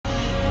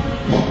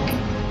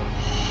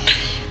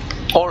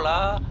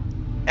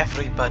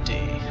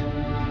everybody.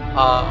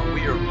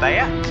 We are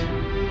back.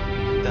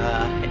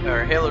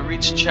 Our Halo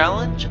Reach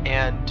challenge,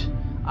 and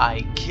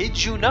I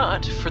kid you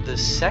not, for the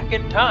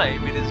second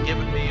time, it has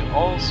given me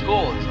all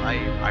skulls.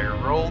 I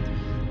rolled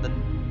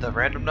the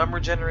random number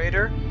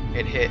generator.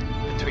 It hit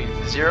between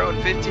 0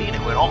 and 15.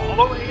 It went all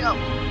the way up.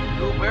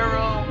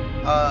 Numero.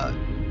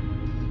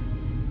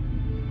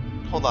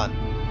 Hold on.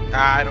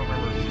 I don't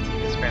remember 15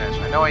 in Spanish.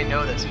 I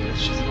know this, but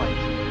it's just like.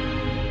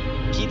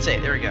 Quince.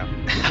 There we go.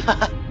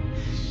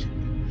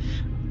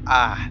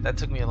 That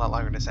took me a lot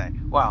longer to say.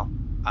 Well,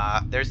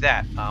 there's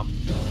that. I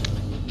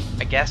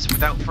guess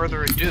without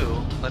further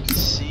ado, let's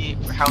see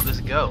how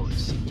this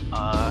goes.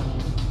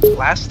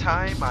 Last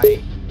time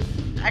I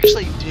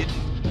actually didn't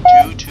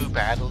do too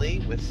badly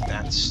with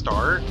that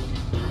start,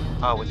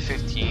 with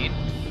 15.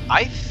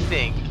 I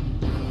think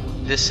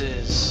this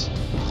is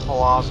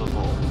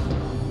plausible.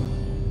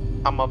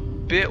 I'm a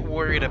bit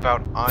worried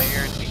about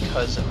iron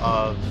because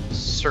of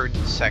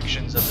certain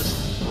sections of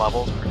this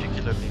level,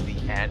 particularly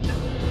the end.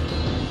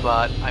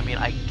 But, I mean,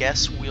 I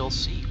guess we'll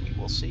see. We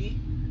will see.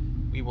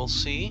 We will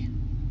see.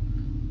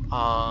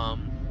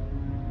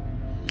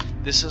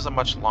 This is a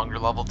much longer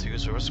level too,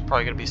 so it's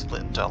probably going to be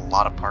split into a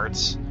lot of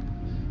parts.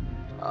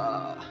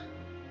 I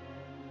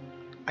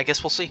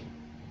guess we'll see.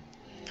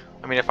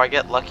 I mean, if I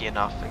get lucky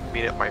enough and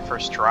beat it my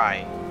first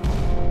try,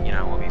 you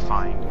know, we'll be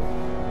fine.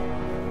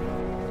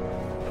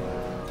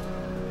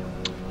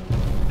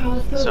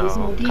 So,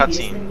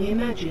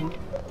 cutscene.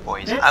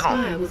 Boys,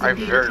 I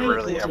very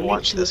rarely ever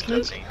watch this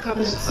cutscene.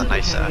 This is a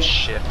nice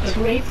shift.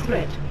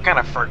 Kind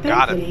of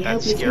forgotten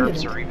that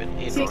scarabs are even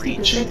in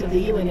reach.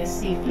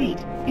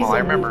 Well, I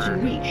remember a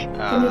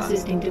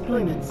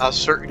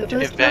certain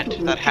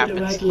event that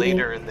happens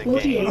later in the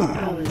game.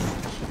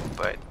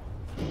 But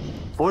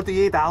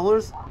 48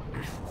 hours?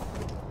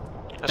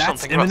 There's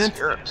something about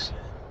scarabs.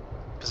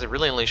 Because they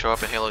really only show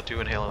up in Halo 2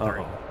 and Halo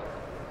 3.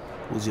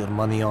 Who's your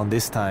money on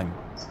this time?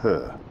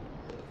 Her.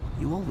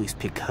 You always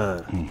pick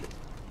her.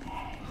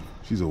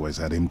 She's always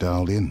had him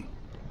dialed in.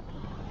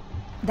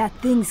 That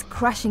thing's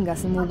crushing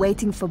us and we're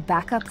waiting for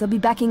backup. They'll be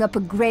backing up a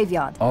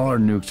graveyard. All our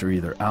nukes are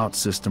either out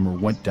system or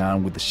went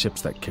down with the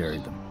ships that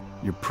carried them.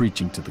 You're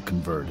preaching to the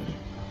converted.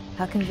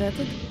 How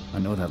converted? I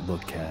know that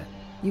look, Cat.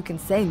 You can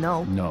say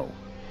no. No.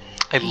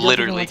 I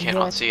literally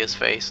cannot see his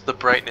face. The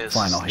brightness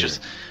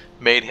just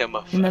made him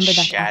a Remember that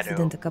shadow.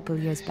 accident a couple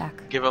of years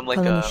back? Give him like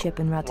a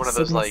ship en route one of to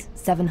those like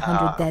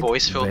 700 dead.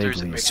 voice filters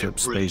that Vaguely makes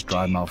it really space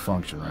drive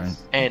malfunction, right?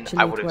 And Actually,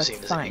 I would have worked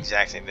seen the fine.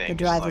 exact same thing. The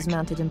drive was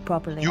mounted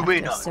improperly. You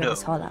may not know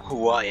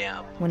who I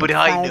am, but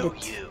I know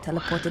you.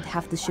 Teleported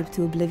half the ship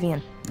to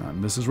oblivion.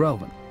 This is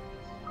relevant.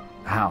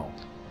 How?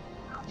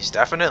 He's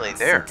definitely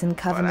there, Certain but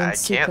I Covenant can't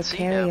see him.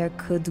 supercarrier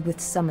could, with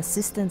some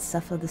assistance,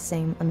 suffer the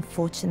same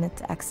unfortunate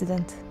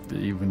accident.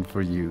 Even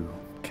for you,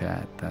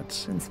 Cat,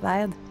 that's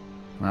Inspired?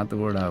 not the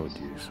word I would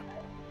use.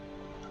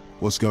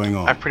 What's going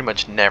on? I've pretty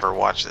much never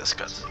watched this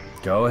cutscene.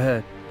 Go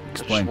ahead.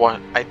 Explain.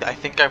 I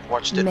think I've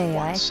watched it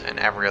once, and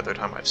every other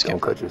time I've skipped. Don't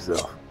cut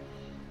yourself.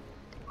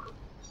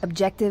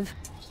 Objective: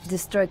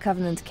 destroy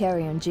Covenant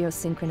carrier in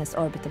geosynchronous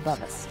orbit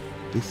above us.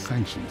 This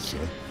sanctions, sir.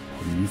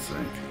 What do you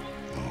think?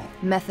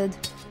 Method: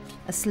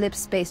 a slip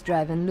space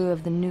drive in lieu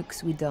of the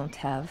nukes we don't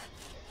have.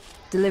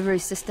 Delivery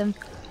system: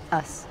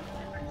 us.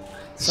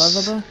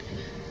 Solvable: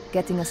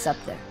 getting us up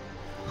there.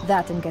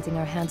 That and getting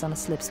our hands on a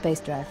slip space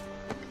drive.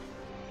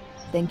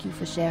 Thank you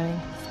for sharing.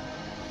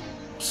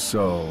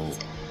 So,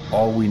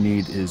 all we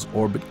need is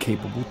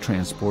orbit-capable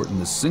transport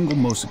and the single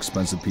most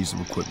expensive piece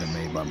of equipment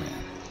made by man.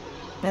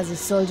 As a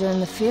soldier in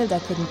the field, I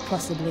couldn't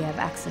possibly have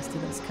access to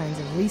those kinds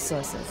of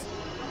resources.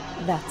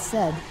 That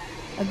said,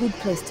 a good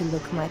place to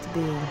look might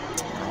be,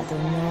 I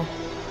don't know,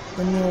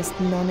 the nearest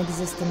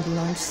non-existent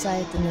launch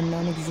site in the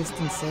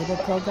non-existent SABRE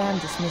program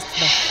dismissed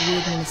by 3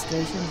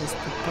 administrations as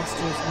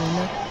preposterous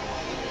rumor,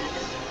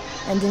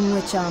 and in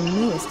which our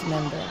newest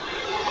member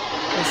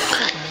was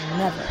certainly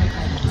never a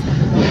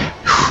pilot.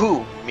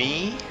 Who,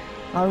 me?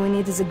 All we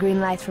need is a green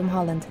light from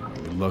Holland.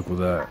 Good luck with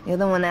that. You're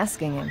the one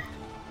asking him.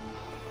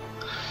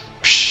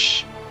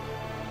 Psh.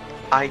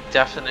 I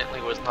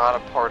definitely was not a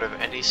part of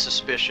any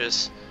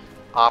suspicious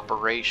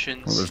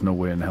operations. Well, there's no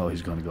way in hell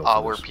he's gonna go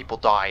where people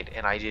died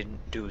and I didn't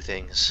do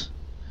things.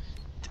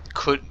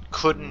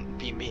 Couldn't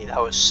be me.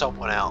 That was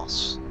someone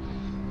else.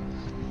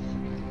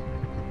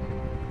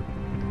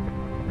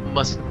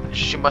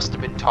 She must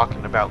have been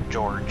talking about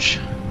George.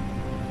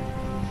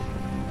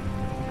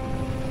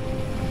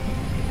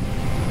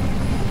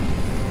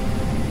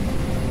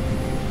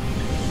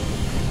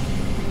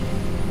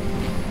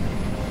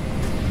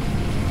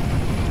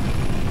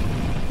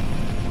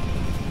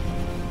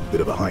 Bit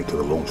of a hike to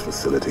the launch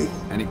facility.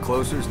 Any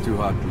closer is too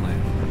hot to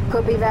land.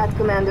 Copy that,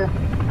 Commander.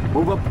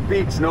 Move up the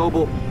beach,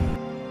 Noble.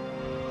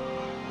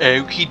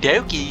 Okie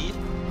dokie.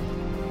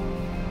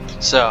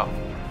 So,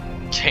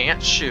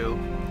 can't shoot,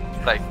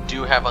 but I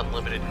do have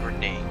unlimited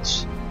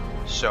grenades.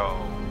 So,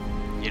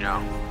 you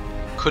know,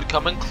 could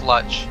come in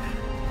clutch,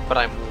 but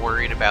I'm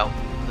worried about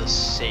the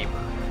SABRE.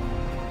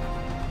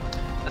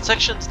 That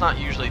section's not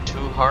usually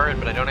too hard,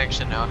 but I don't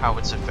actually know how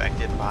it's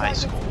affected by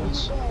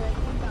schools.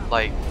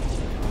 Like,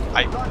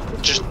 I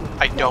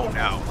don't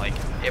know. Like,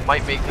 it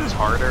might make things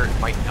harder, it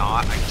might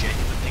not. I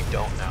genuinely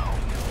don't know.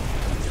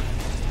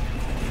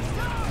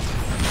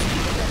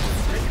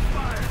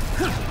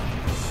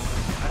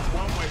 That's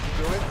one way to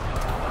do it.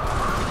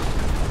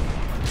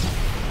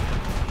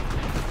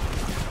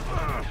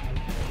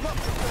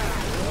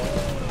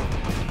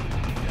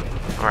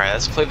 Alright,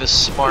 let's play this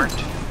smart.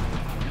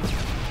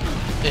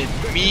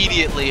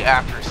 Immediately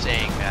after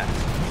saying that,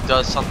 he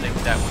does something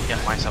that would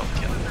get myself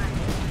killed.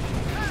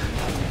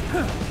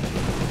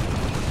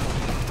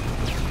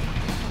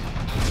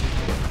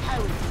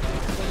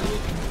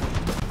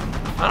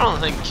 I don't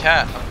think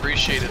Cat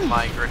appreciated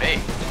my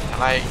grenade,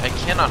 and I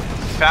cannot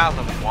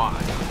fathom why.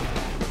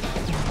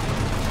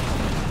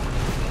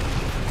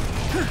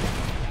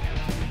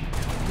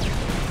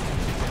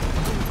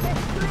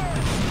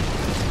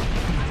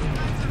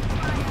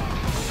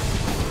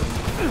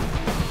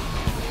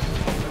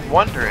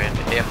 Wondering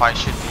if I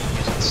should be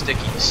using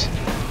stickies,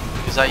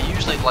 because I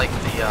usually like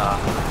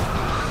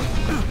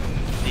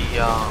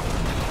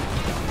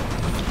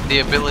the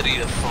ability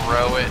to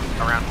throw it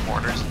around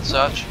corners and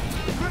such.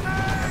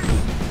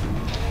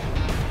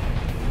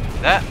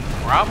 That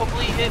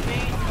probably hit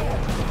me.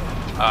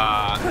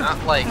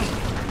 Not like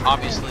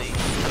obviously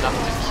enough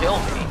to kill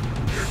me.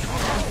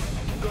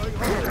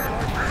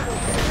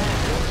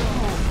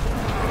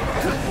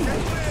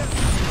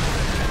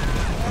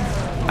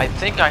 I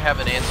think I have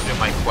an answer to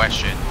my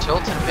question.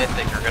 Tilt and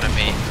Mythic are gonna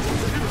make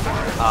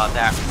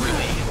that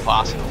really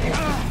impossible.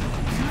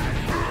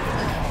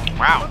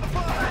 Wow.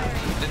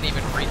 Didn't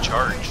even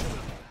recharge.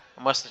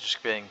 I must have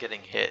just been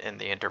getting hit in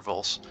the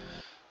intervals.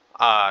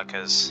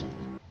 Cause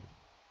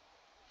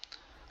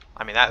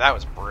I mean that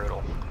was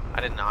brutal.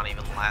 I did not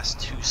even last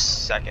 2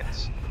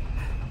 seconds.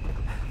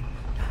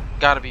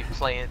 Gotta be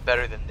playing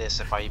better than this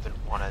if I even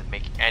want to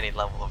make any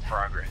level of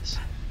progress.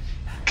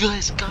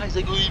 Guys, I couldn't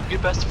even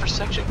get past the first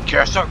section.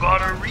 Guess I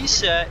gotta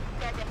reset.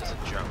 It's a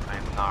joke. I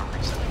am not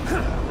resetting.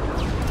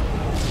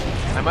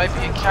 I might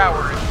be a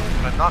coward,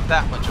 but I'm not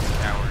that much of a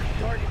coward.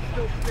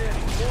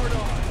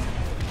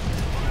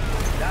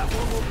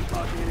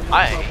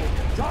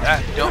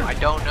 I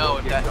don't know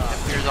if that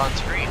appears on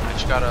screen. I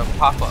just got a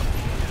pop-up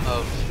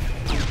of,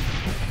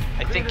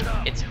 I think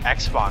it's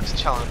Xbox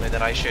telling me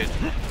that I should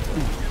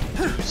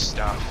do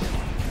stuff,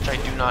 which I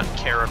do not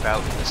care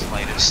about in the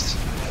slightest.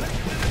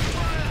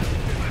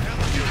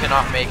 You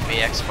cannot make me,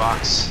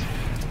 Xbox.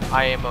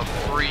 I am a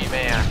free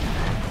man.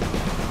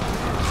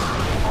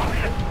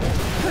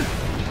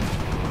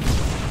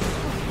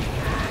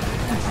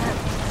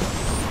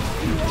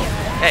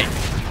 Hey.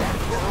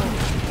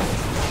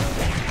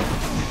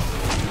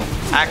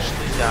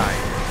 Actually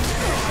died.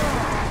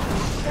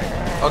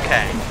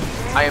 Okay.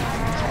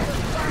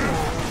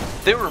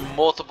 There were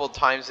multiple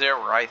times there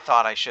where I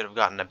thought I should have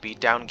gotten a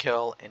beatdown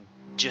kill and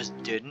just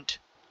didn't.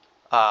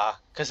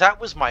 Cause that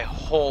was my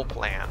whole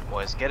plan,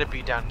 was get a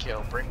beatdown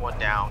kill, bring one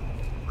down,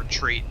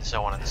 retreat, and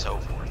so on and so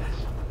forth.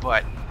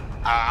 But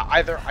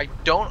either I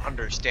don't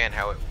understand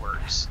how it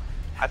works.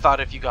 I thought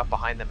if you got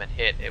behind them and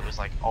hit, it was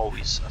like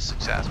always a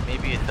success.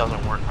 Maybe it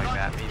doesn't work like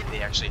that. Maybe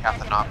they actually have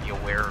to not be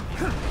aware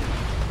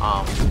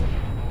of you.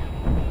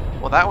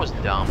 Well, that was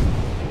dumb.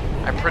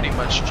 I pretty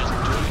much just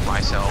doomed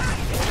myself.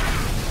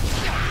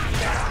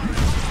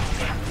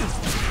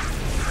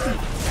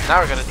 Now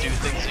we're gonna do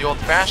things the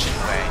old-fashioned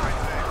way.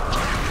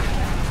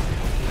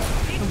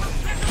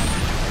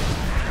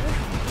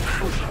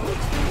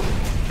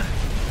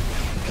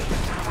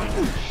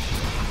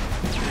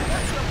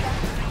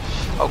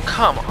 Oh,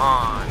 come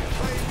on.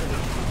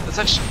 That's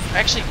I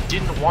actually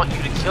didn't want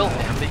you to kill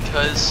him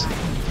because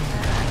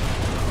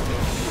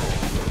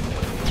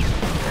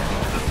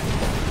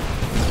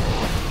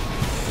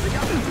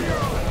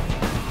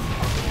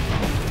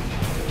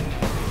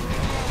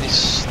these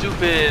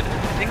stupid,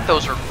 I think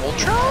those are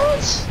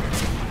Ultras?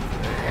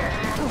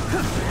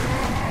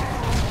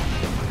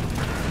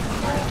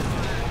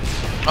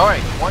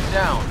 Alright, one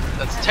down.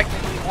 That's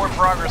technically more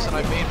progress than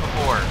I've made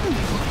before.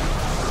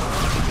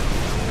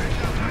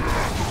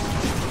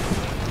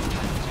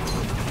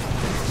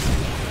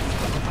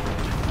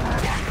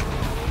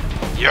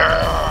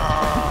 Yeah!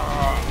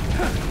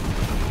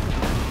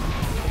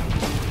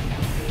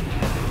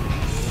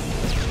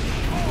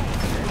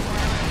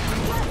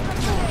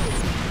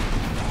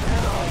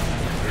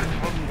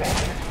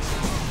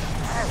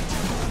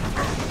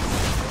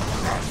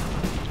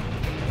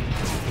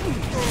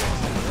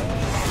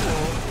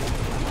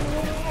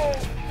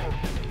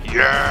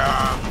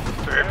 Yeah,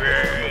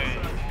 baby!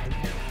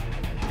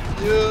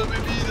 Yeah,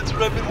 baby, that's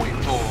what I've been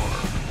waiting for.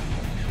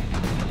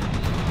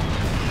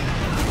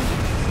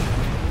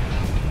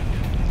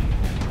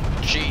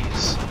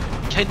 Jeez.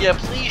 Can you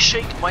please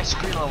shake my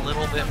screen a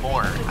little bit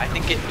more? I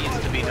think it needs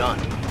to be done.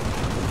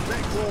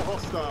 Make all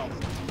hostiles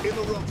in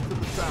the rocks to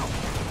the south.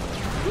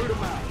 Root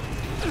them out.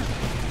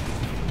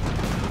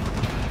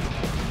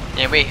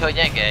 Yeah, wait, hold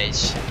on,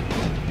 guys.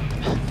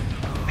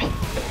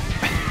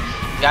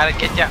 Gotta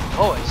get that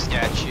boy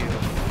statue.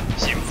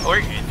 It's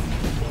important.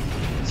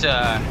 It's,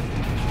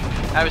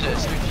 that was a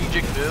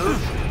strategic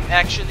move.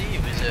 Actually,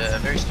 it was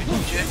very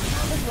strategic.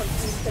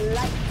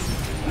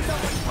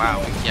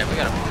 Wow, yeah, we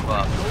gotta move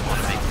up. We don't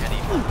want to make any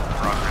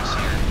progress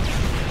here.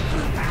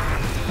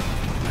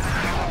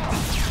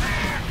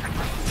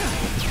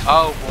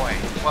 Oh boy.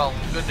 Well,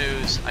 good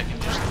news. I can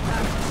just...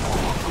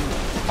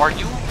 Are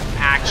you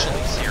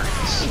actually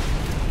serious?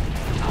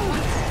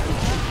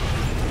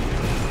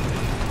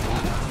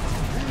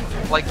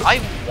 Like, I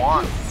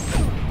want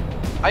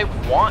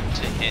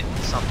to hit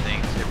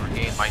something to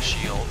regain my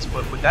shields,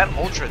 but with that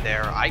Ultra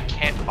there, I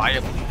can't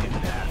viably do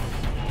that.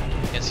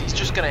 Because he's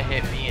just gonna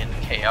hit me and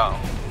KO.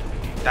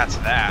 That's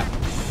that.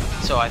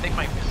 So I think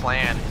my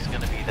plan is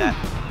gonna be that,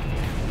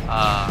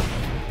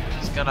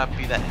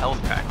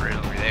 health pack right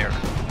over there.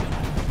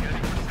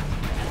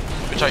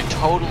 Which I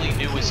totally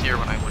knew was here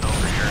when I went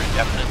over here, and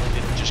definitely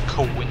didn't just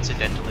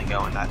coincidentally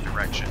go in that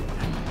direction.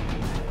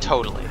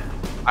 Totally.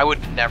 I would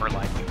never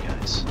lie to you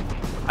guys.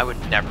 I would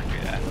never do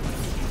that.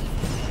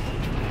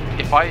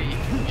 If I,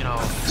 you know,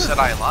 said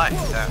I lied,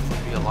 that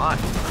would be a lie,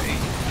 right?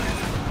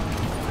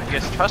 You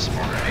guys trust me,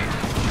 right?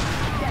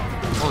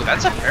 Oh,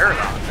 that's a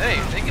paradox. Hey,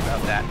 think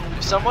about that.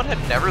 If someone had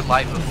never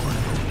lied before,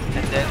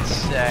 and then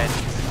said,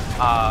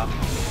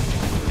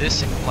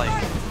 this, like,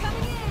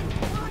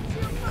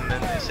 and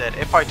then they said,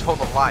 if I told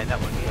a lie, that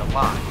would be a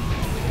lie.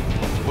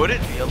 Would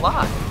it be a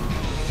lie?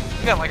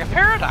 You got like a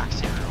paradox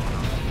here.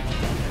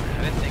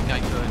 I didn't think I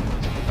could,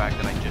 because of the fact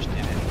that I just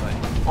did it, but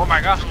oh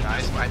my gosh,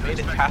 guys, I made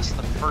it past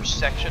the first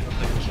section of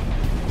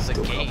the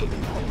game.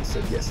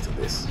 Said yes to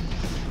this.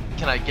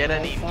 Can I get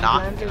any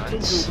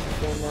knockguns?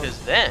 Because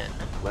then...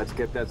 Let's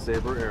get that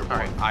Sabre airborne.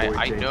 Alright,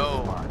 I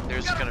know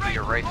there's gonna be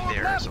a right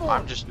there, so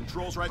I'm just...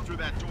 Controls right through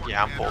that door.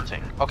 Yeah, I'm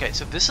bolting. Okay,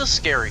 so this is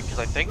scary, because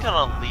I think an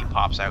elite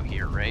pops out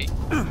here, right?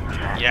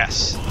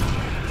 Yes.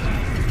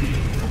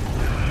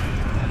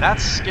 And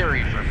that's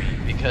scary for me,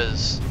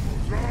 because...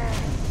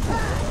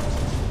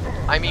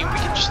 I mean, we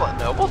can just let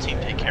Noble Team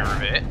take care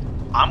of it.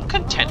 I'm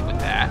content with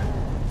that.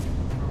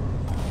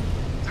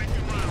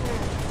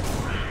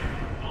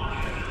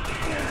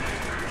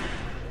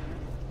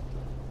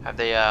 Have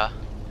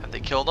they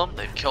killed him?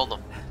 They've killed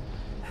him.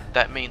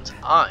 That means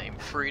I'm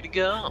free to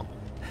go.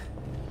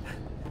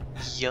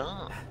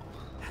 Yum.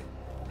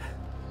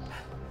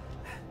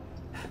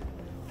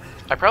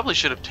 I probably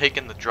should have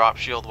taken the drop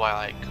shield while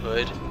I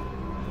could.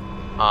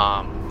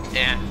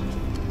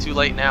 Too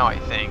late now, I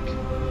think.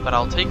 But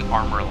I'll take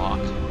armor lock.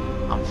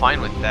 I'm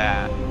fine with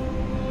that.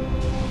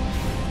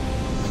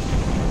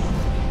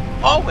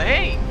 Oh,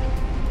 hey!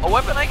 A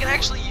weapon I can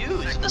actually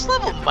use. This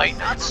level might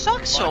not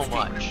suck so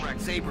much.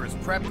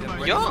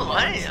 Yo,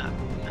 I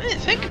didn't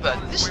think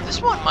about it.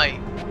 This one might.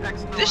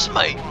 This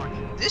might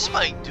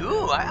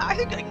do. I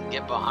think I can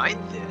get behind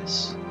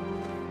this.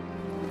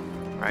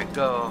 All right,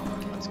 go.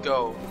 Let's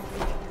go.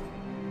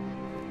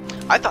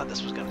 I thought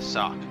this was gonna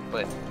suck,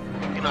 but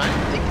you know, I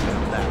didn't think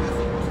about that.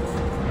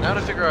 Now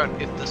to figure out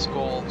if the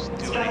skulls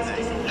do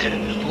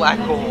anything. Black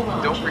hole,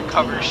 don't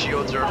recover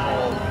shields or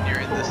gold when you're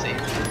in the safe.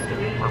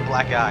 Or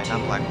black eye,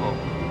 not black hole.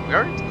 We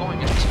are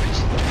going into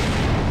space.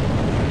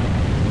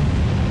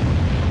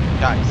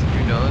 Guys, did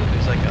you know that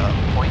there's like a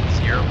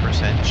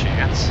 0.0%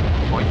 chance,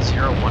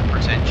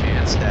 0.01%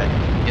 chance that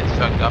you get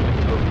sucked up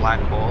into a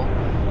black hole?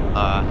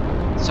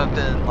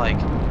 Something like,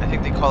 I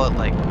think they call it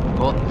like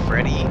Golden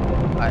Freddy.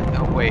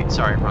 Oh wait,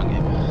 sorry, wrong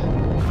game.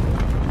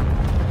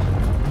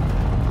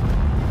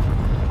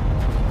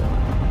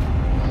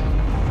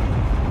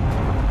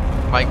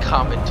 My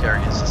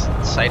commentary is as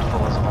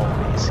insightful as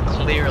always.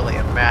 Clearly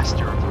a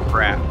master of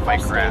my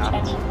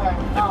craft.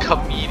 A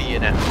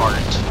comedian at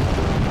heart.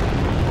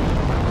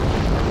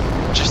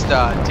 Just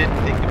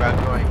didn't think about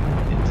going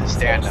into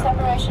stand-up.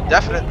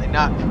 Definitely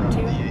not from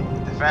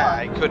the fact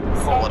I couldn't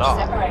pull it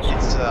off.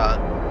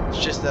 It's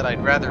just that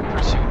I'd rather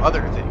pursue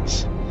other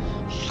things.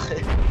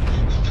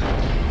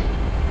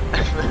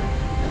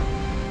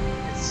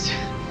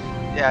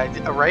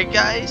 Yeah, right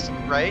guys?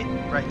 Right?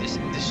 This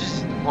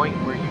is the point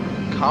where you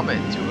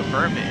comment to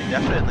affirm it and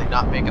definitely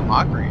not make a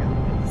mockery of it.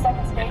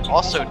 And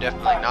also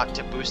definitely not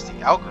to boost the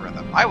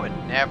algorithm. I would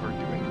never do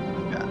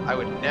anything like that. I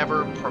would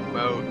never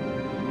promote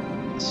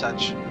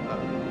such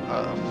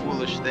a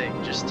foolish thing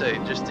just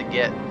to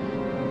get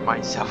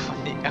myself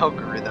on the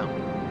algorithm.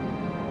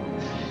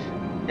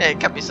 Yeah,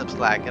 cut me some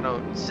slack. I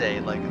don't say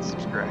like and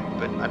subscribe,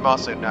 but I'm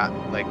also not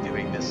like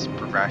doing this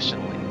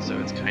professionally, so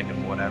it's kind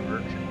of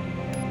whatever.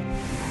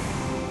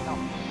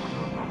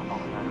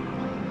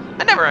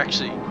 I never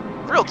actually,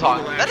 real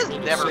talk, that has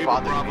never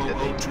bothered me that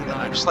they do that.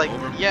 I'm just like,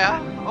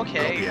 yeah,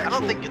 okay, I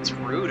don't think it's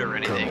rude or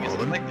anything. It's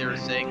not like they're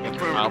saying like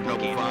you're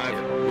obligated to.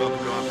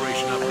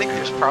 I think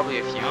there's probably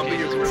a few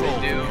cases where they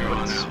do,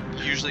 but it's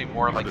usually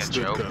more like a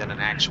joke than an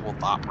actual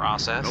thought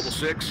process. Noble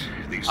 6,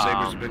 these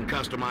Sabres have been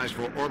customized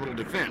for orbital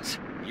defense.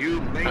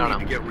 You may need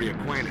to get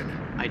reacquainted.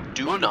 I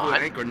do not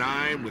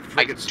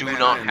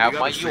have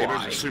my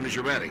UI. As soon as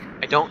you're ready.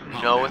 I don't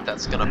know if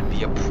that's gonna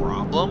be a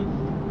problem.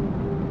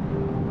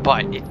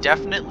 But it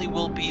definitely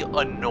will be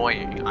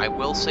annoying, I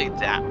will say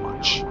that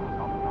much.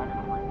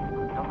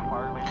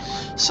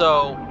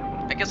 So,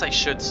 I guess I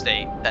should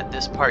state that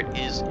this part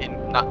is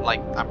not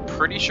like, I'm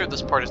pretty sure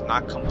this part is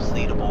not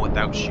completable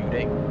without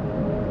shooting.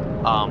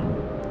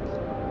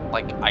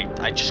 Like,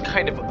 I just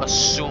kind of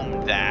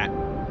assumed that,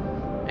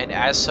 and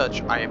as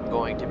such, I am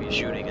going to be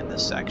shooting in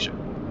this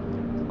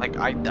section. Like,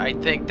 I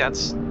think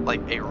that's,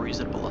 like, a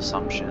reasonable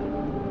assumption.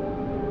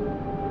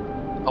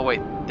 Oh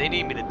wait, they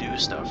need me to do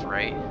stuff,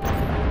 right?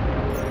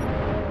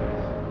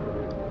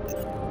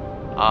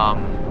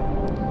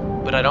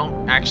 But I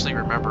don't actually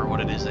remember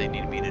what it is they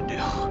need me to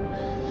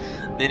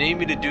do. They need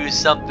me to do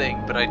something,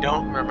 but I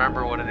don't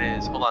remember what it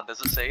is. Hold on, does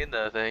it say in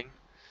the thing?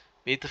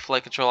 Meet the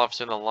flight control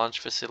officer in the launch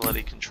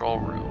facility control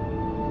room.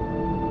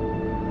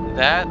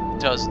 That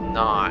does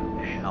not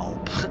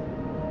help.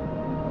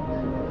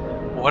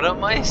 What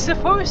am I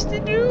supposed to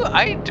do?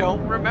 I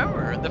don't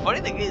remember. The funny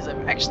thing is,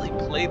 I've actually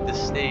played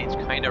this stage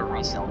kind of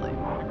recently.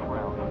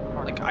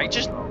 Like, I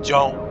just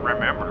don't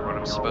remember what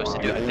I'm supposed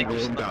to do. I think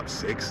warmed up,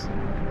 6.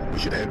 We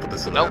should head for the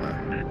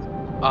Savannah.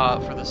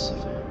 Nope. For this,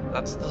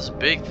 that's this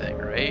big thing,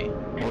 right?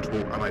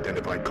 Multiple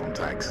unidentified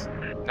contacts.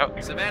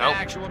 Nope. Savannah Nope.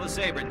 actual to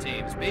Sabre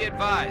teams. Be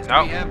advised,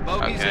 Nope. we have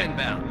bogeys Okay.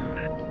 inbound.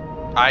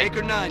 I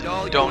Anchor 9 to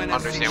all don't UNSC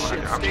understand what I'm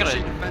ships. I'm gonna,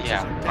 Station defenses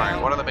yeah, are alright, down.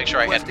 I wanted to make sure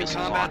I had Requesting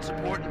missiles combat on.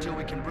 support until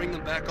we can bring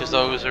them back Because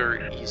online. those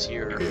are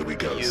easier Here we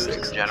to go, use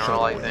 6. in general, Show I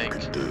what you think.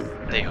 can do.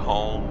 They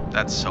home,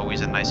 that's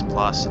always a nice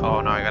plus. Oh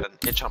no, I got an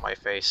itch on my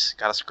face.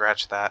 Gotta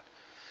scratch that.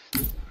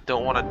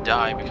 Don't want to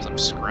die because I'm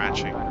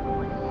scratching.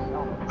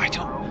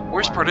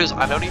 Worst part is,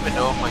 I don't even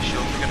know if my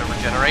shields are going to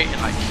regenerate,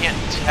 and I can't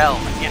tell.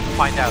 I can't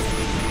find out.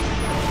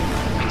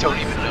 I don't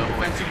even know.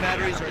 Defensive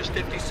batteries are at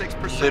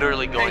 56%.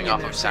 Literally going Hang in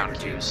off there, of sound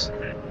Sabre teams. cues.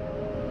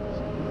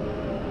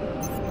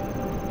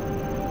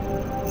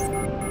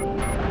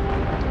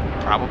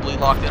 Probably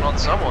locked in on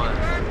someone.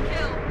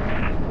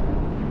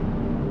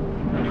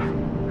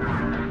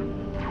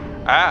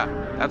 Ah,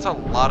 that's a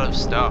lot of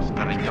stuff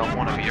that I don't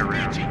want to be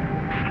around.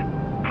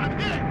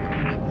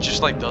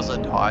 Just like does a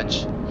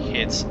dodge,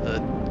 hits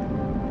the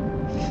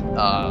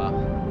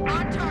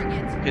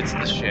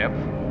ship.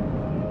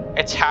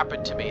 It's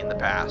happened to me in the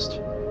past.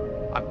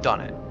 I've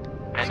done it.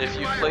 And if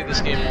you've played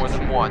this game more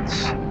than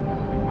once,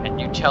 and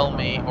you tell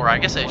me, or I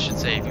guess I should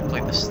say if you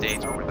played the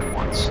stage more than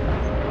once,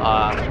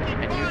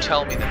 and you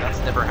tell me that that's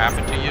never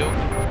happened to you,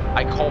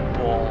 I call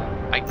bull.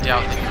 I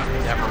doubt that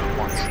you've never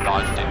once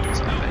dodged into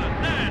something.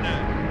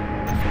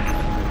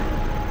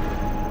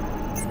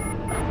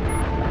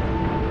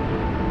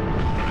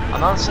 I'm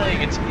not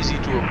saying it's easy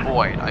to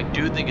avoid. I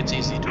do think it's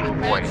easy to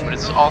avoid, but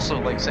it's also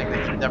like saying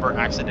that you've never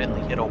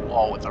accidentally hit a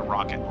wall with a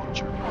rocket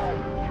launcher.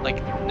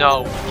 Like,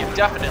 no, you've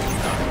definitely done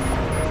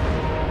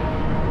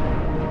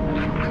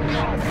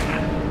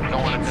it.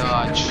 Don't want to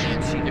dodge.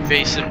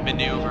 Evasive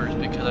maneuvers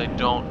because I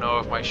don't know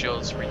if my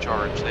shields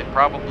recharge. They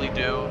probably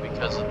do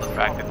because of the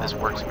fact that this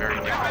works very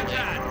differently.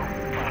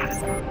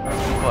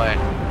 But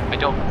I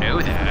don't know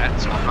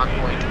that, so I'm not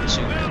going to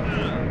assume it.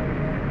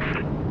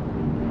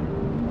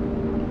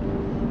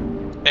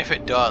 If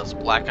it does,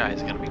 Black Eye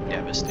is going to be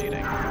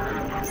devastating.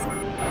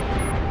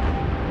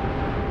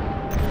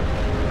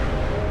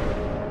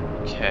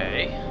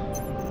 Okay.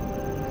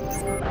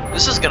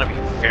 This is going to be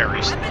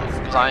very slow,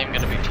 because I am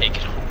going to be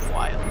taking a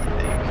while, I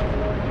think.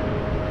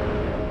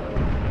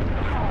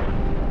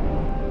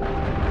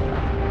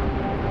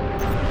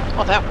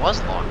 Oh, that was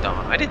locked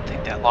on. I didn't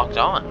think that locked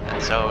on,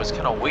 and so I was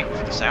kind of waiting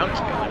for the sound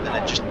cue, and then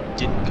it just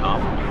didn't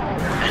come.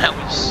 And I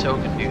was so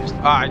confused.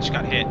 Ah, I just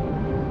got hit.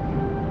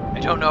 I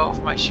don't know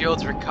if my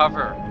shields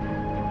recover.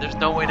 There's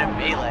no way to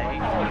melee.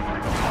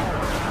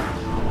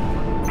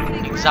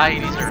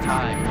 Anxieties are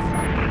high.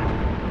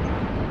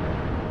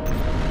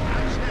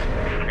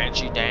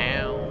 Grant you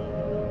down.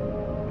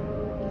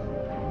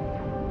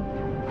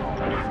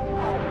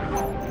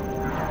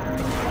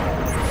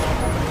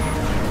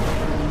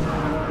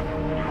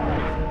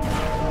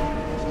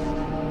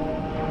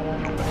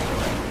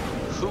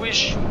 Who is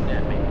shooting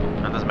at me?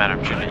 That doesn't matter,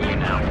 I'm shooting at you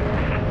now.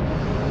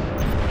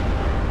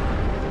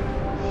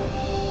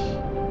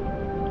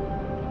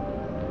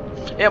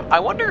 Yeah, I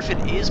wonder if it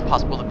is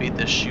possible to beat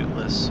this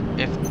shootless.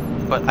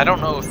 But I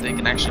don't know if they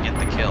can actually get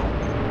the kill.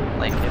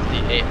 Like, if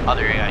the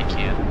other AI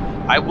can.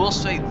 I will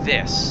say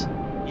this.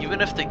 Even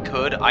if they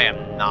could, I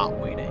am not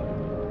waiting.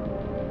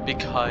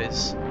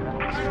 Because,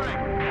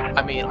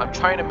 I mean, I'm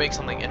trying to make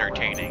something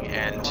entertaining,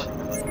 and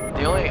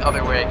the only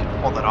other way I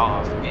can pull that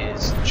off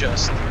is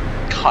just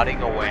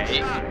cutting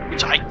away,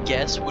 which I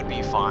guess would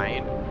be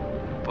fine,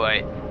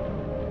 but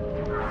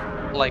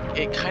like,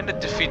 it kind of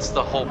defeats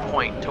the whole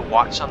point to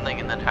watch something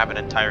and then have an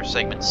entire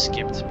segment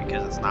skipped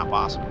because it's not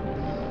possible.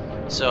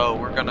 So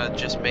we're gonna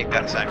just make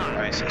that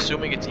sacrifice,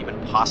 assuming it's even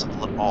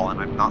possible at all,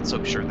 and I'm not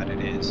so sure that it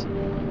is.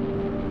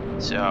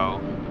 So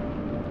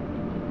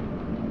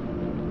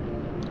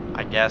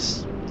I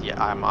guess, yeah,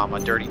 I'm a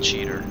dirty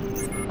cheater.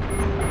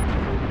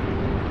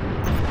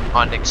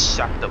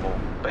 Unacceptable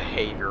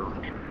behavior.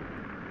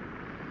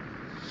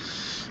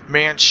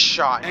 Man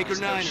shot. Anchor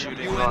 9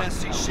 shooting.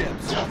 UNSC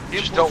ships.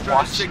 Just don't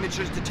watch.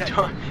 Signatures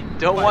detected.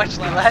 Don't watch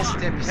the last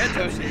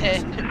episode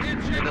then.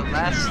 the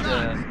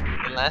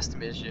last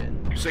mission.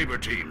 Sabre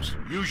teams,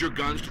 use your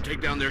guns to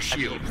take down their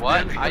shields.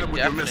 What? Then I hit them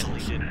with your definitely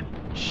missiles.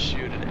 didn't.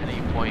 shoot at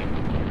any point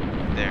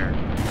there.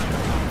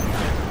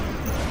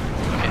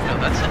 Okay, no,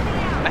 that's it.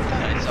 I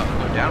thought I saw it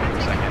go down for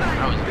a second.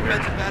 I was weird.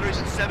 Defensive batteries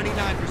at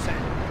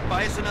 79%.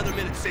 Buy us another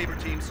minute, Sabre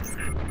teams.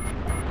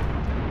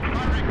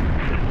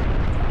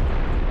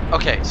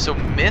 Okay, so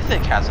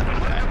Mythic has an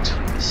effect.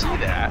 I see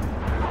that.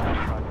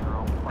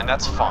 And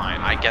that's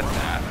fine, I get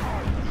that.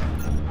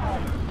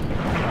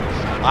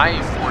 I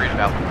am worried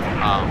about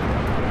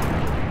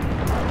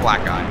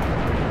Black Eye.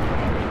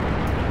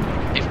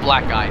 If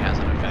Black Eye has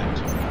an effect.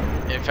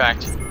 In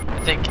fact, I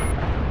think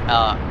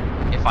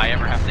if I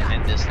ever have to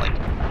end this, like,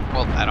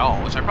 well, at all,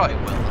 which I probably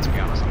will, let's be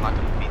honest, I'm not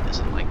going to beat this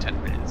in like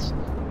 10 minutes.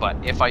 But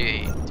if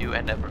I do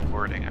end up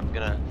recording, I'm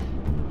going to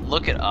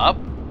look it up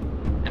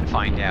and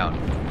find out.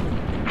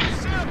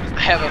 I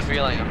have a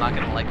feeling I'm not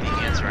going to like the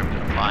answer I'm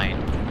going to find.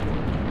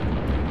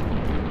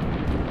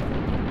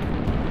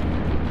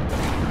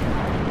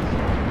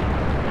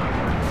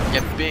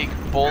 You big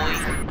bully.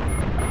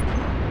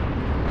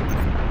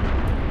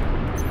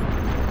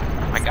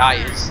 My guy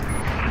is...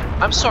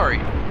 I'm sorry,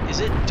 is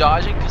it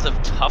dodging because of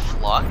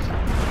tough luck?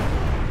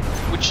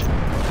 Which,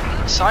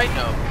 side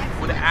note,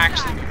 would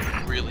actually be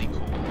really cool.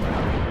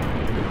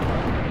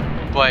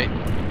 But...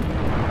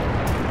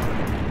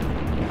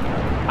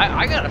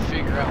 I gotta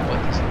figure out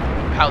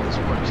how this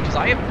works, because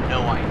I have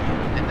no idea.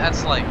 And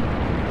that's like...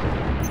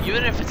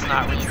 Even if it's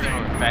not really going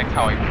to affect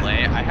how I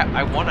play,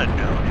 I want to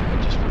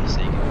know, just for the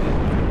sake of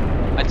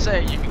it. I'd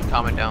say you can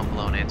comment down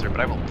below and answer,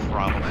 but I will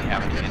probably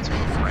have to answer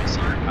before I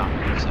see your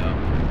comment, so...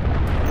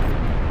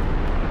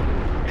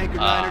 Anchor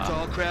 9er to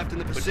all craft in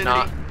the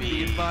vicinity.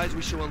 Be advised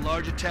we show a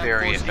large attack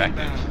force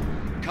inbound.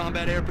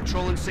 Combat air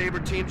patrol and Sabre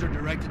teams are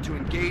directed to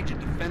engage and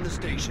defend the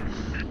station.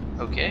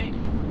 Okay.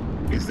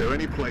 Is there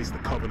any place the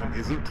Covenant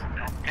isn't?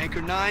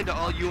 Anchor 9 to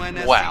all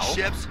UNSC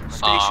ships.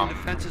 Station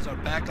defenses are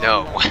back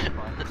on line.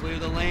 Clear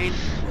the lane.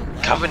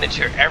 Covenants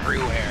are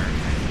everywhere.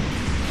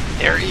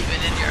 They're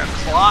even in your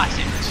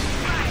closet.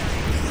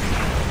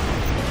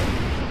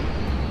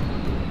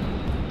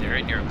 They're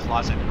in your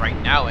closet right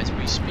now as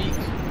we speak.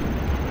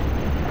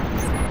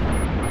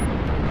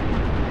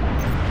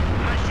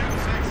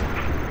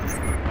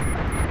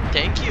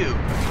 Thank you.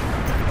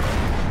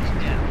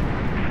 Yeah.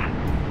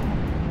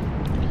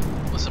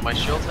 Listen, my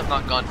shields have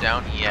not gone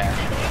down yet.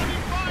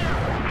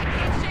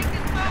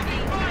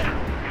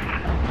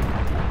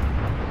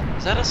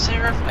 Is that a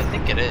Seraph? I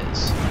think it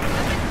is.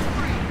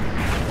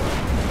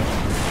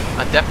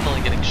 I'm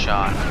definitely getting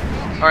shot.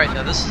 Alright,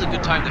 now this is a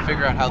good time to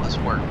figure out how this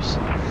works.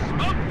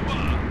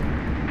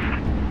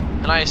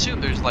 And I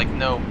assume there's like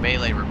no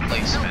melee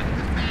replacement.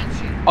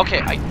 Okay,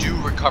 I do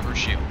recover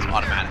shields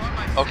automatically.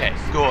 Okay,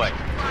 good,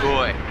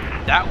 good.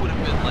 That would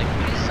have been like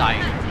the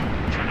side.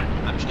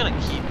 I'm just gonna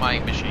keep my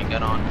machine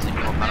gun on because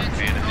I'm not a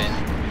fan of it.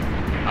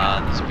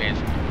 This band,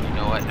 you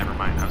know what? Never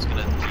mind. I was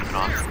gonna keep it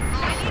on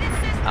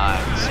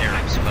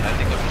Seraphs, but I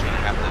think I'm just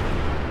gonna have to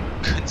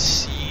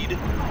concede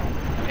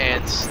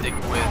and stick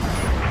with.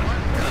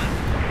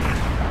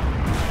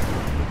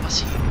 Let's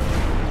see.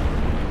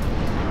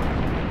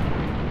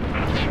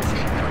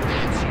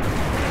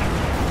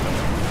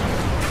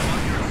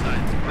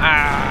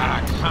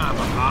 Ah, come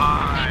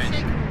on!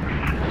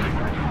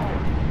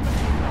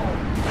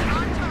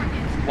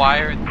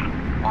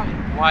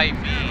 Why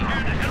me?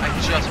 I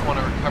just want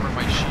to recover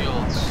my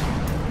shields,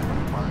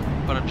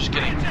 but I'm just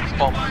getting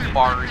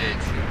bombarded.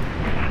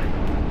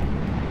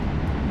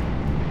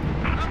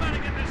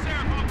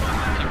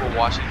 People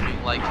watching me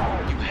like,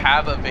 you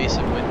have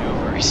evasive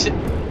maneuvers.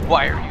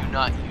 Why are you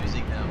not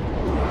using them?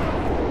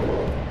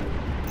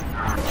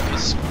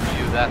 Because screw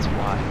you, that's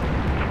why.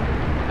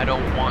 I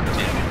don't want to.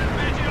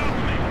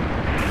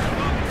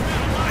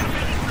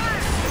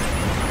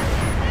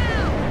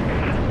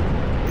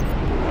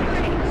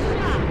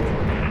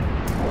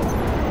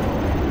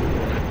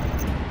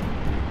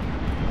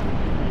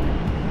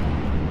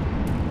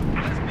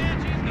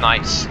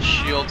 Nice.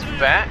 Shields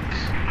back.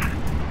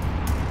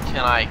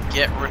 Can I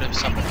get rid of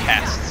some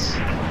casts?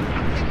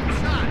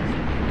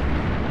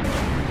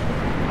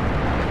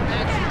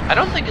 I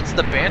don't think it's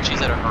the Banshees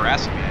that are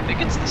harassing me. I think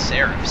it's the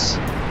Seraphs.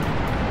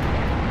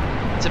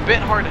 It's a bit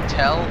hard to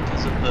tell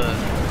because of the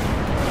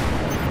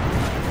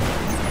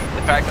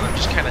fact that I'm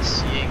just kind of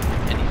seeing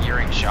and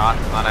hearing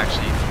shots, not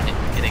actually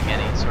getting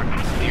any sort of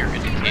clear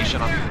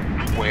indication on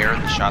where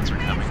the shots are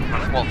coming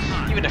from. Well,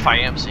 even if I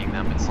am seeing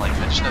them, it's like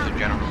I just know the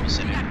general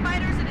vicinity.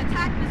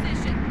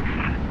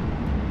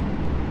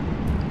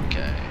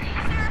 Okay.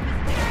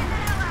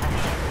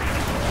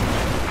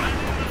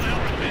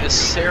 This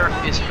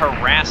Seraph is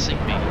harassing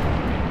me.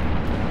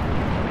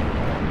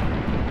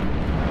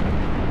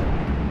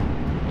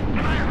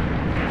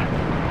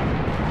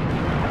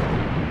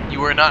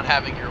 You are not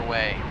having your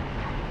way.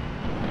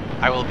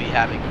 I will be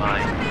having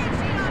mine.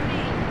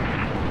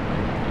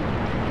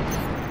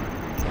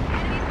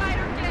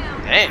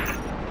 Dang,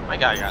 my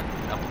guy got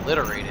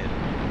obliterated.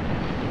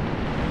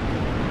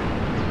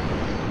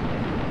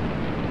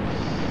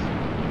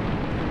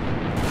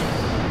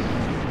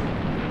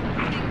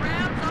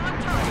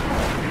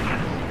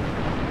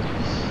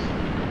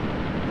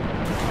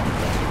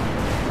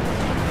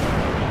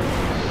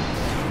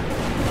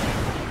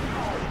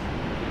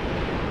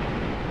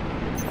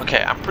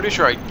 Okay, I'm pretty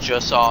sure I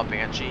just saw a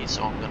Banshee,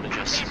 so I'm gonna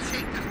just...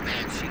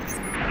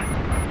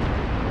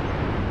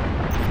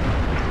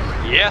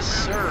 Yes,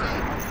 sir!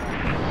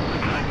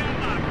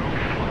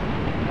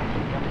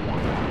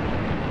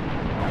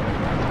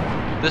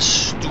 This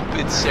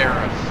stupid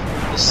Seraph.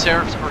 The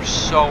Seraphs are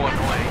so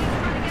annoying.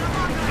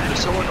 They're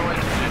so annoying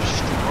to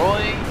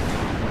destroy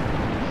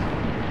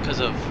because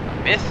of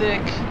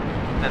Mythic,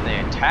 and they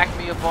attack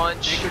me a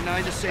bunch. Anchor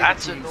 9 to Sabre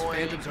That's teams.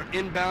 annoying. Phantoms are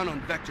inbound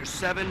on Vector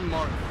 7,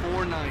 Mark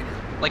 49er.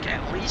 Like,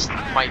 at least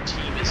my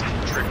team is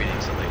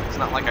contributing something. It's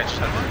not like I just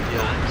have to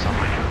deal with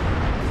something.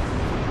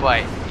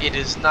 But it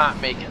does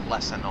not make it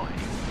less annoying.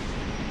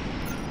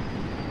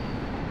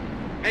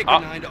 Anchor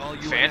 9 to all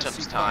UNSC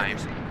Phantoms time.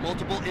 fighters.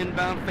 Multiple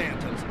inbound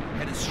Phantoms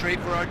headed straight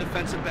for our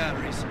defensive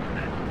batteries.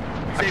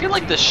 I feel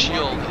like the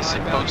shield is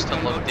supposed to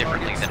look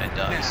differently than it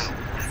does.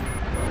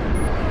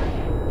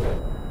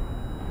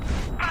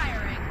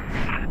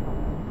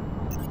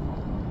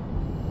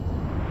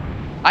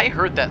 I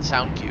heard that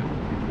sound cue.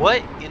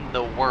 What in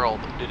the world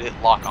did it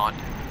lock onto?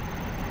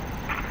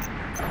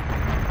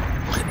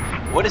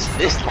 What is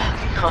this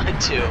locking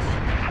onto?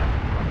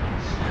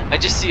 I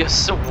just see a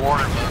swarm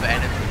of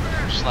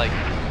enemies. Just like,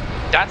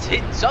 that's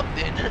hitting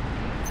something.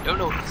 Don't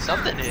know what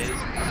something is.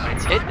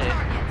 It's hitting it.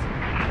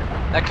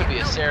 That could be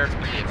a Seraph,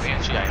 could be a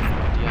Banshee. I have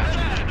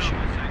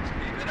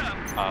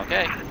no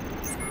idea. Okay.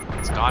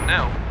 It's gone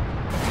now.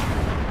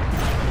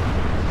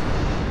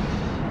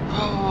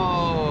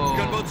 Oh.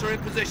 Gunboats are in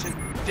position.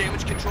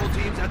 Damage control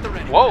teams at the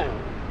ready. Whoa.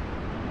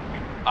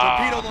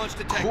 Torpedo launch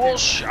detected. Cool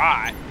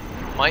shot.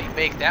 Might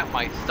make that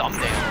my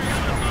thumbnail.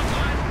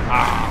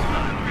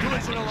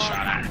 Collision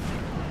alarm.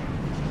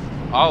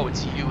 Oh,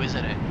 it's you,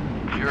 isn't it?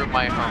 You're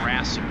my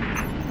harasser.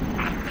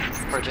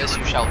 For this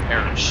you shall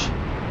perish.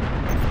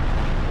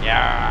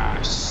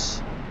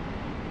 Yes.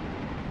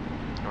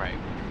 Alright.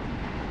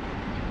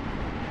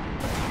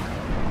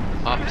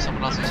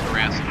 Someone else is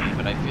harassing me,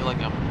 but I feel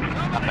like I'm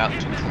about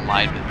to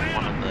collide with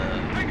one of the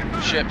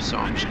ships, so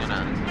I'm just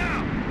gonna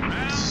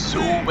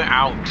zoom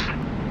out.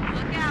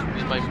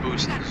 Use my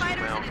boost to zoom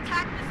out.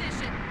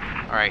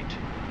 Alright.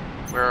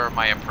 Where are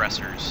my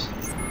oppressors?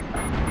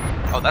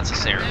 Oh, that's a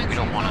Seraph. We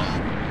don't want to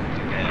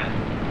do that.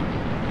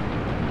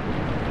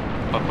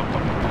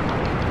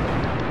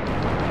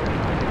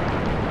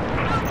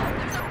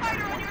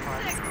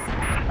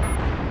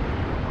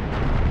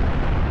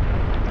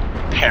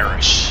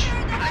 Perish.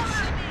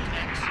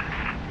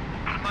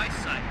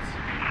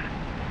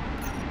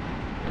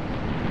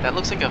 That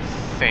looks like a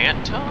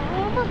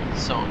Phantom,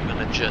 so I'm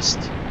gonna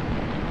just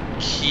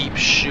keep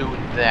shooting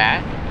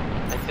that.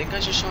 I think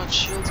I just saw its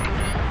shields go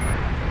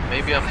down.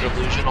 Maybe I'm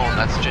delusional and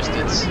that's just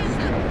its...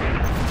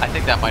 I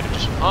think that might have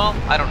just... Well,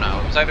 I don't know.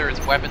 It was either its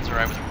weapons or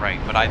I was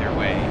right, but either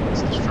way,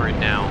 it's destroyed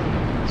now,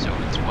 so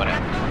it's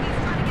whatever.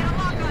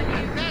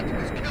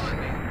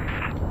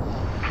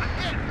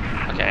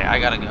 Okay, I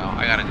gotta go.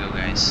 I gotta go,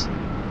 guys.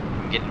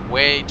 I'm getting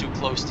way too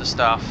close to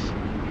stuff,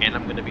 and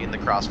I'm gonna be in the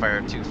crossfire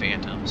of 2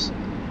 Phantoms.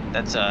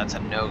 That's a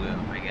no-go,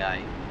 my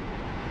guy.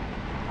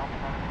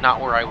 Not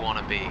where I want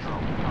to be.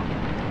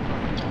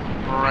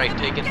 Alright,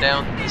 taking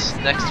down this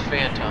next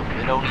Phantom.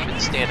 They don't even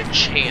stand a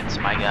chance,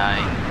 my guy.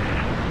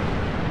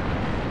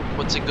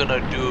 What's it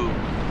gonna do?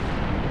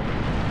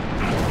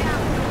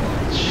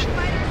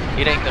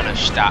 It ain't gonna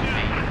stop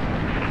me.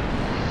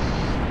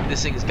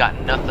 This thing's got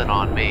nothing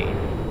on me.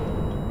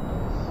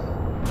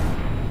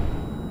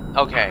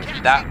 Okay,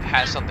 that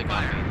has something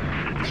on me.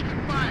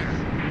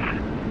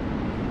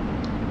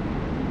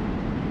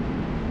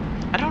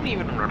 I don't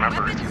even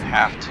remember if you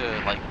have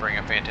to, like, bring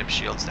a Phantom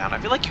shields down. I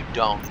feel like you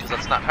don't, because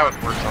that's not how it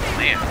works on the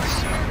land.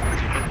 So,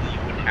 presumably you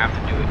wouldn't have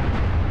to do it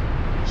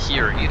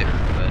here either.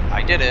 But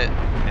I did it,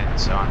 and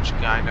so I'm just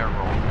kinda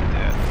rolling with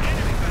that.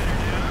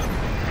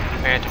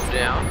 Phantom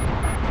down.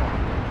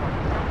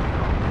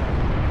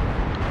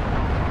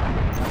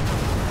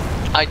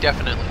 I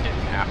definitely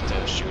didn't have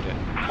to shoot it.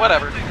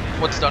 Whatever.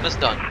 What's done is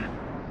done.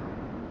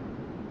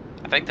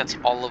 I think that's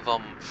all of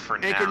them for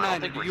now. Anchor 9 I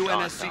don't think we're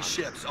UNSC done.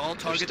 ships. All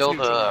There's targets still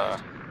the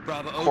neutralized.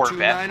 Bravo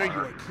Corvette 029er, you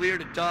part. are clear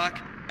to dock.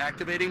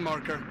 Activating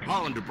marker.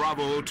 Holland to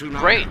Bravo 029.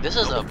 Great, this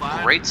is a Double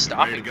 5. great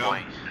stopping Ready to go?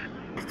 point.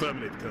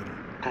 Affirmative,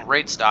 Colonel.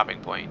 Great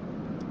stopping point.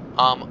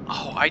 Oh,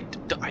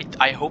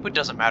 I hope it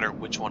doesn't matter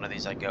which one of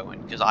these I go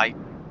in, because I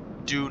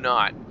do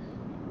not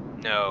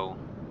know.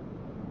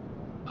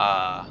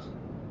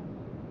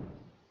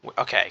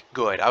 Okay,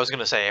 good. I was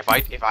gonna say if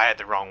I had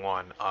the wrong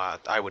one,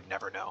 I would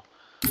never know.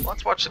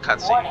 Let's watch the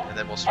cutscene and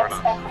then we'll start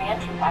on.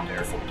 Re-entry pack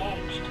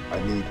disengaged. I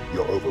need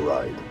your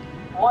override.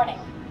 Warning.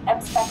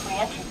 M-Spec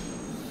re-entry.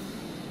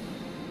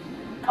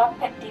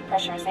 Cockpit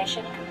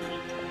depressurization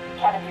complete.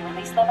 Canopy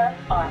release lever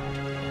armed.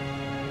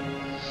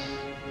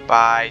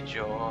 Bye,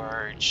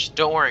 George.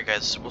 Don't worry,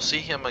 guys. We'll see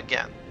him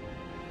again.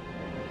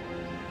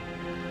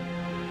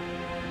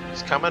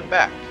 He's coming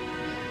back.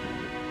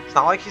 It's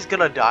not like he's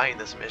gonna die in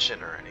this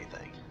mission or anything.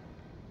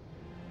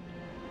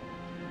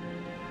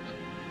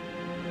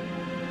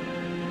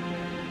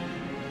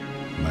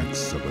 Max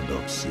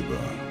Sabadok Siba.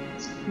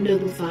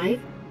 Noble 5,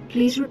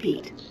 please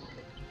repeat.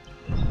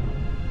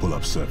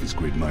 Pull-up surface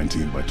grid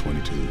 19 by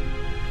 22.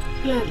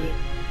 Gladly.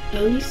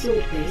 Only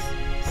sword base,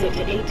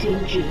 sector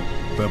 18G.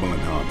 Thermal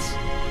enhance.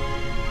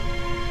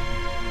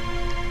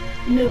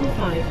 Noble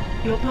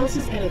 5, your pulse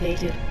is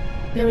elevated.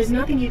 There is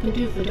nothing you can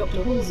do for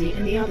Dr. Halsey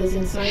and the others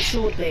inside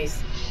sword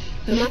base.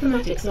 The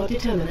mathematics are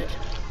determinate.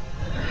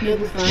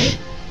 Noble 5?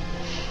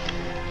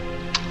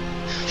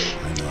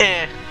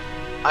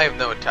 I have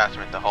no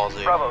attachment to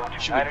Halsey.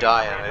 She would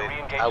die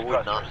and I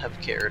would not have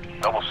cared.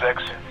 Noble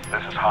 6,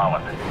 this is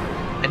Holland.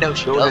 I know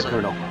she Go doesn't,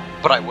 ahead, Colonel.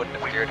 but I wouldn't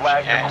have We cared if she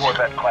flagged a had.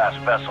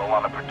 Corvette-class vessel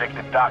on a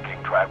predicted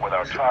docking track with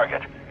our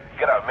target.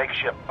 Get our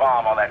makeshift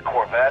bomb on that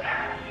Corvette,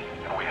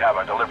 and we have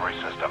our delivery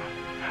system.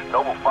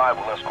 Noble 5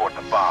 will escort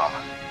the bomb.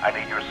 I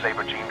need your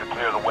SABRE team to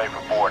clear the way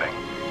for boarding.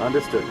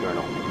 Understood,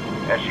 Colonel.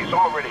 As she's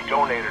already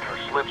donated her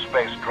slip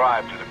space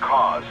drive to the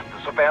cause,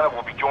 the Savannah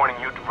will be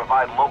joining you to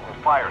provide local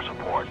fire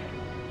support.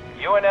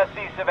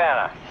 UNSC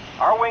Savannah.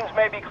 Our wings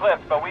may be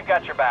clipped, but we've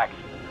got your back.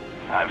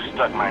 I've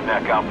stuck my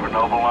neck out for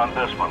Noble on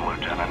this one,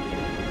 Lieutenant.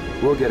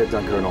 We'll get it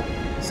done, Colonel.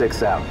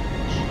 6 out.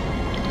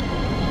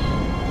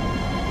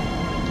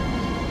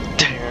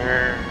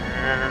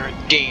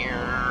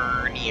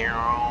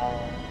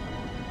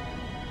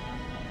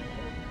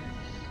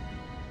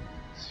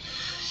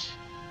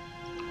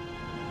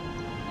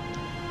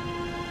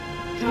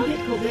 Target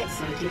Corvette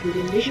sighted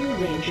within visual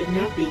range of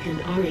nav beacon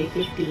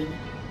RA-15.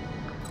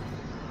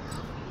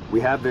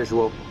 We have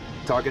visual.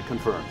 Target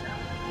confirmed.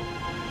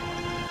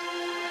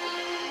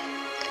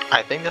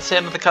 I think that's the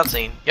end of the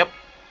cutscene. Yep.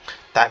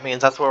 That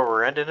means that's where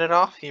we're ending it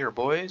off here,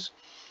 boys.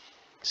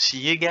 See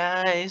you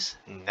guys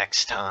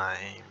next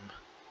time.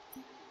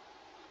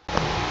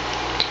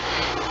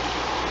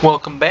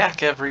 Welcome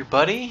back,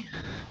 everybody.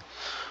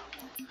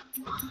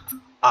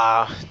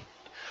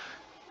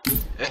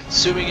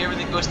 Assuming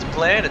everything goes to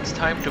plan, it's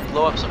time to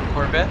blow up some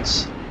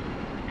Corvettes.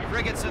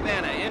 Frigate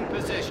Savannah in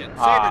position.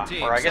 Sabre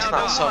team, Or I guess sound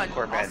not off. some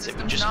Corvettes, it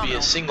would just be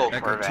a single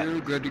Echo Corvette.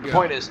 2, good to The go.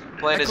 point is,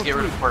 plan is get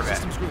rid of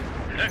Corvette.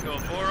 Echo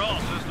 4, all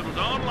systems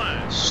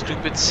online.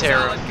 Stupid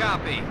Sarah. Solid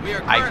copy. We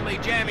are currently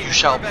jamming You the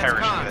shall Corvette's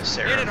perish comms. for this,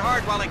 Sarah. Hit it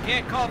hard while it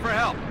can't call for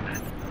help.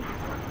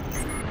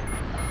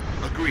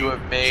 Agreed. You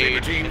have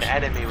made SABRE teams,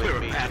 an enemy with clear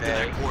a me path to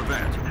today. that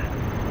Corvette.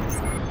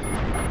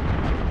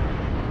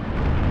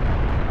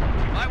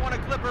 Might want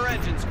to clip her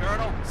engines,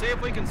 Colonel. See if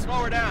we can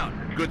slow her down.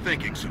 Good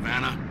thinking,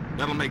 Savannah.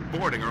 That'll make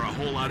boarding her a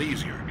whole lot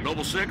easier.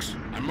 Noble 6,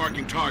 I'm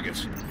marking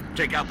targets.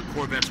 Take out the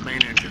Corvette's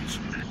main engines.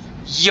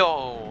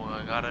 Yo,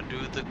 I gotta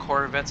do the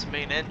Corvette's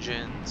main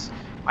engines.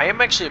 I am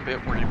actually a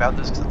bit worried about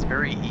this because it's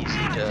very easy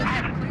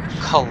to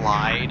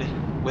collide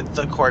with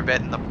the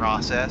Corvette in the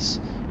process.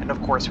 And of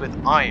course with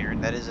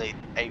iron, that is a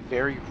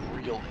very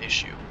real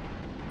issue.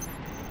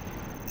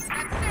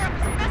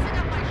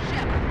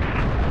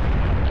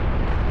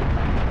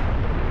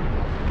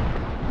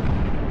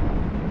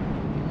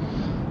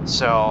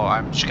 So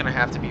I'm just gonna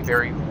have to be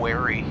very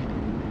wary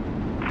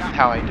of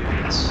how I do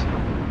this.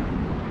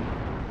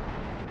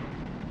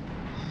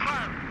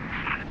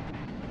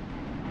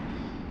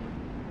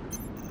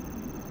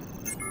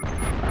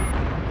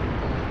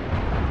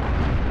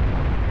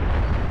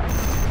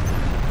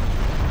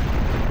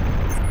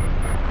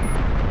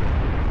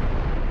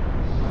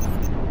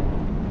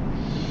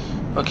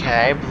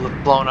 Okay,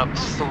 blown up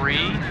 3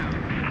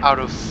 out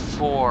of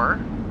 4.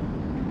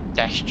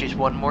 That's just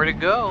one more to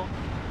go.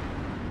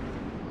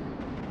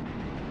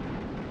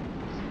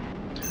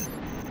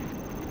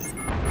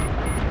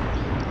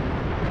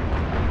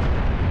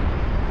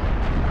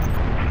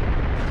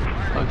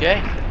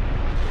 Okay,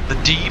 the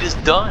deed is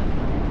done.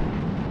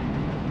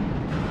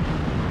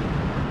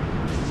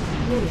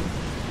 Warning.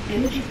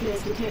 Energy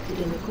flares detected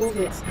in the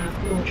Corvette's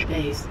aft launch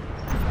bays.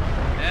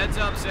 Heads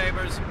up,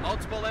 Sabres.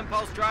 Multiple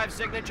impulse drive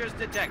signatures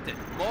detected.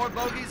 More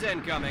bogies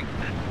incoming.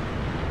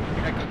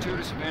 Echo 2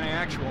 to Savannah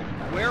Actual.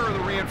 Where are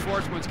the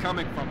reinforcements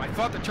coming from? I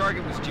thought the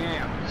target was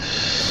jammed.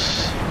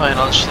 Fine,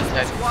 I'll just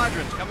attack.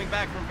 Squadrons coming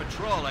back from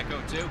patrol,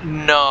 Echo 2.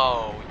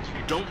 No.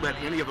 Don't let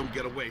any of them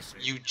get away,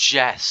 Sabre. You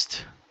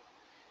jest.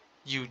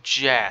 You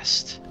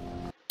jest.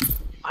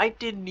 I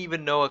didn't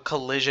even know a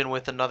collision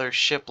with another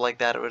ship like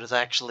that was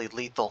actually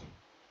lethal.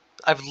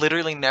 I've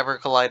literally never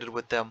collided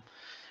with them,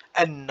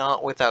 and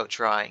not without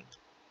trying.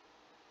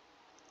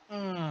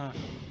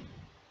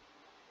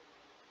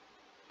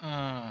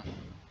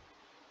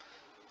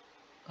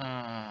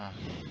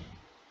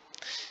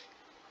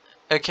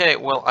 Okay,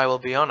 well, I will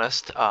be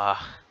honest, I'm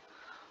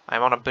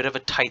on a bit of a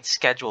tight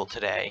schedule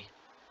today,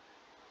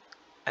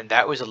 and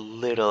that was a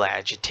little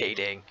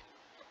agitating.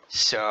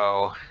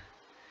 So,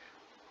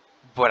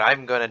 what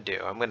I'm gonna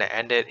do, I'm gonna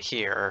end it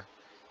here.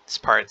 This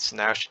part's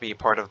now should be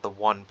part of the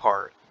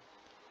one-part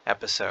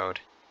episode,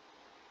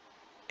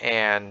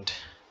 and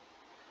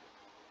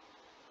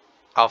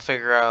I'll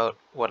figure out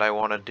what I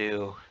want to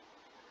do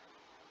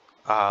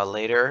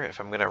later,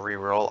 if I'm gonna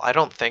re-roll. I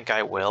don't think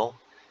I will.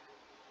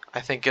 I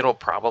think it'll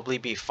probably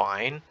be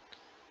fine,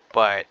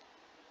 but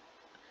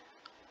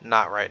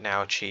not right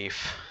now,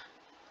 Chief,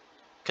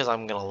 because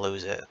I'm gonna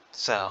lose it.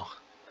 So,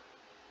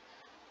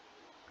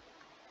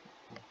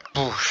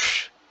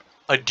 boosh,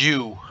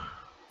 adieu.